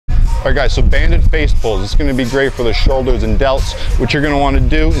All right guys, so banded face pulls. It's gonna be great for the shoulders and delts. What you're gonna wanna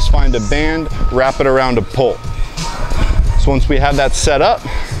do is find a band, wrap it around a pull. So once we have that set up,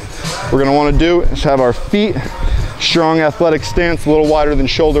 what we're gonna wanna do is have our feet, strong athletic stance, a little wider than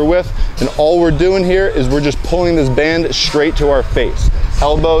shoulder width. And all we're doing here is we're just pulling this band straight to our face.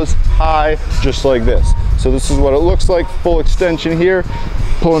 Elbows high, just like this. So this is what it looks like, full extension here,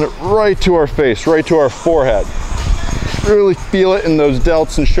 pulling it right to our face, right to our forehead. Really feel it in those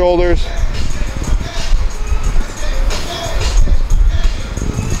delts and shoulders.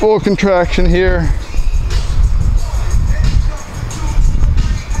 Full contraction here.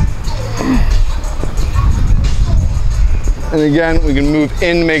 And again, we can move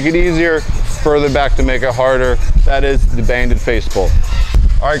in to make it easier, further back to make it harder. That is the banded face pull.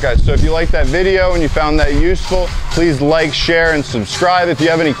 All right guys, so if you liked that video and you found that useful, please like, share, and subscribe. If you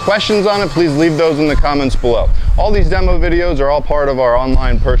have any questions on it, please leave those in the comments below. All these demo videos are all part of our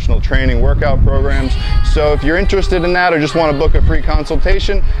online personal training workout programs. So if you're interested in that or just want to book a free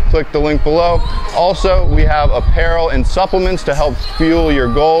consultation, click the link below. Also, we have apparel and supplements to help fuel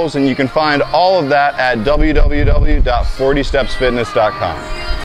your goals, and you can find all of that at www.40stepsfitness.com.